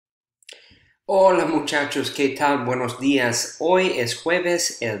Hola muchachos, ¿qué tal? Buenos días. Hoy es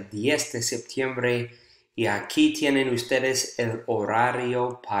jueves, el 10 de septiembre, y aquí tienen ustedes el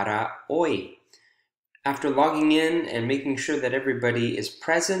horario para hoy. After logging in and making sure that everybody is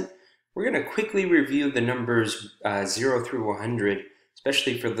present, we're going to quickly review the numbers 0 through 100,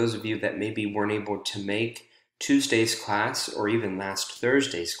 especially for those of you that maybe weren't able to make Tuesday's class or even last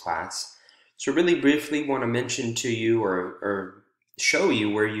Thursday's class. So really briefly want to mention to you or show you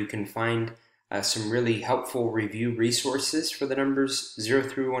where you can find some really helpful review resources for the numbers 0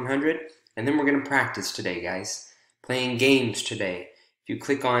 through 100. And then we're going to practice today, guys. Playing games today. If you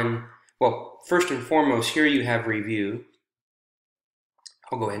click on, well, first and foremost, here you have review.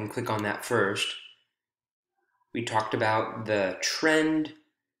 I'll go ahead and click on that first. We talked about the trend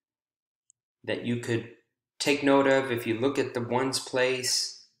that you could take note of if you look at the ones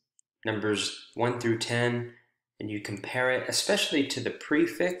place, numbers 1 through 10, and you compare it, especially to the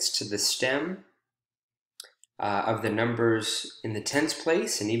prefix, to the stem of the numbers in the tens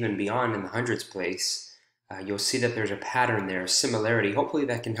place and even beyond in the hundreds place. You'll see that there's a pattern there, a similarity. Hopefully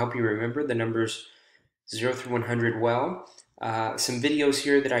that can help you remember the numbers 0 through 100 well. Some videos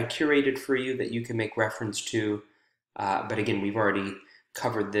here that I curated for you that you can make reference to. But again, we've already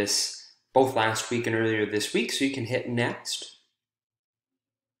covered this both last week and earlier this week, so you can hit next.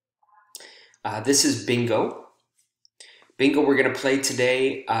 This is bingo. Bingo, we're going to play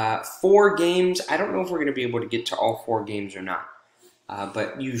today 4 games. I don't know if we're going to be able to get to all 4 games or not.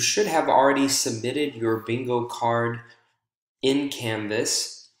 But you should have already submitted your bingo card in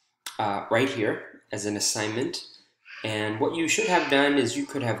Canvas right here as an assignment. And what you should have done is you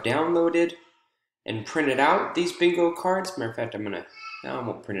could have downloaded and printed out these bingo cards. Matter of fact, I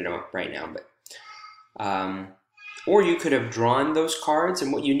won't print it out right now, but or you could have drawn those cards,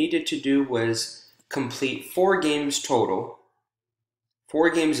 and what you needed to do was complete 4 games total, 4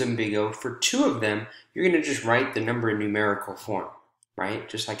 games in bingo. For 2 of them, you're going to just write the number in numerical form, right?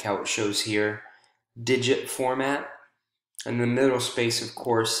 Just like how it shows here, digit format. And the middle space, of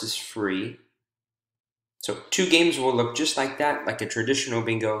course, is free. So 2 games will look just like that, like a traditional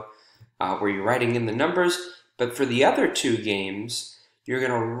bingo, where you're writing in the numbers. But for the other 2 games, you're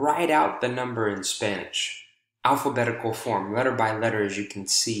going to write out the number in Spanish, alphabetical form, letter by letter, as you can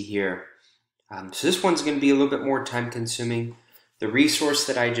see here. So this one's going to be a little bit more time consuming. The resource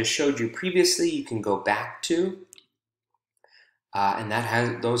that I just showed you previously, you can go back to,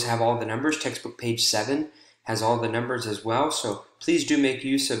 and those have all the numbers. Textbook page 7 has all the numbers as well. So please do make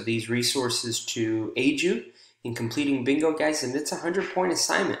use of these resources to aid you in completing bingo, guys. And it's a 100-point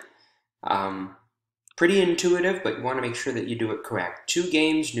assignment. Pretty intuitive, but you want to make sure that you do it correct. 2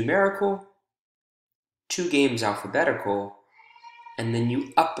 games numerical, 2 games alphabetical, and then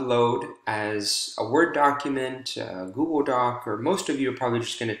you upload as a Word document, a Google Doc, or most of you are probably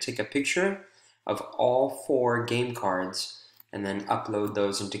just going to take a picture of all 4 game cards and then upload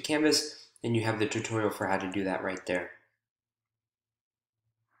those into Canvas, and you have the tutorial for how to do that right there.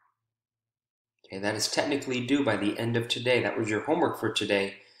 Okay, that is technically due by the end of today. That was your homework for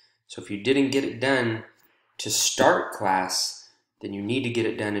today. So if you didn't get it done to start class, then you need to get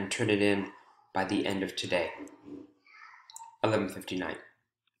it done and turn it in by the end of today. 11:59.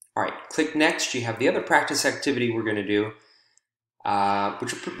 All right, click next. You have the other practice activity we're going to do,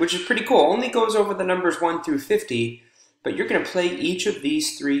 which is pretty cool. Only goes over the numbers 1 through 50, but you're going to play each of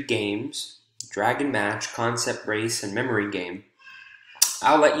these 3 games: Dragon Match, Concept Race, and Memory Game.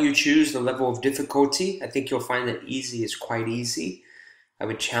 I'll let you choose the level of difficulty. I think you'll find that easy is quite easy. I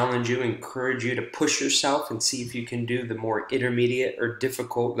would challenge you, encourage you to push yourself and see if you can do the more intermediate or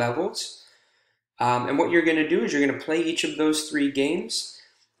difficult levels. And what you're going to do is you're going to play each of those 3 games,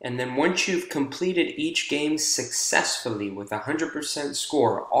 and then once you've completed each game successfully with a 100%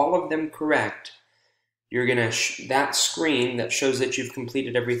 score, all of them correct, you're going to, that screen that shows that you've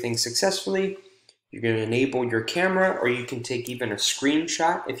completed everything successfully, you're going to enable your camera, or you can take even a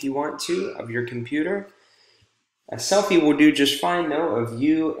screenshot if you want to of your computer. A selfie will do just fine though of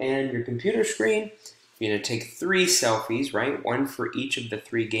you and your computer screen. You're going to take 3 selfies, right? 1 for each of the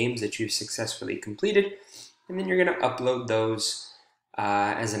 3 games that you've successfully completed. And then you're going to upload those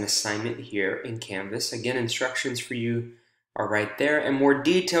as an assignment here in Canvas. Again, instructions for you are right there. And more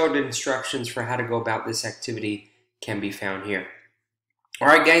detailed instructions for how to go about this activity can be found here. All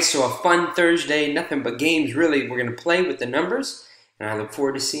right, guys, so a fun Thursday, nothing but games, really. We're going to play with the numbers. And I look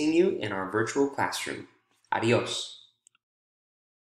forward to seeing you in our virtual classroom. Adios.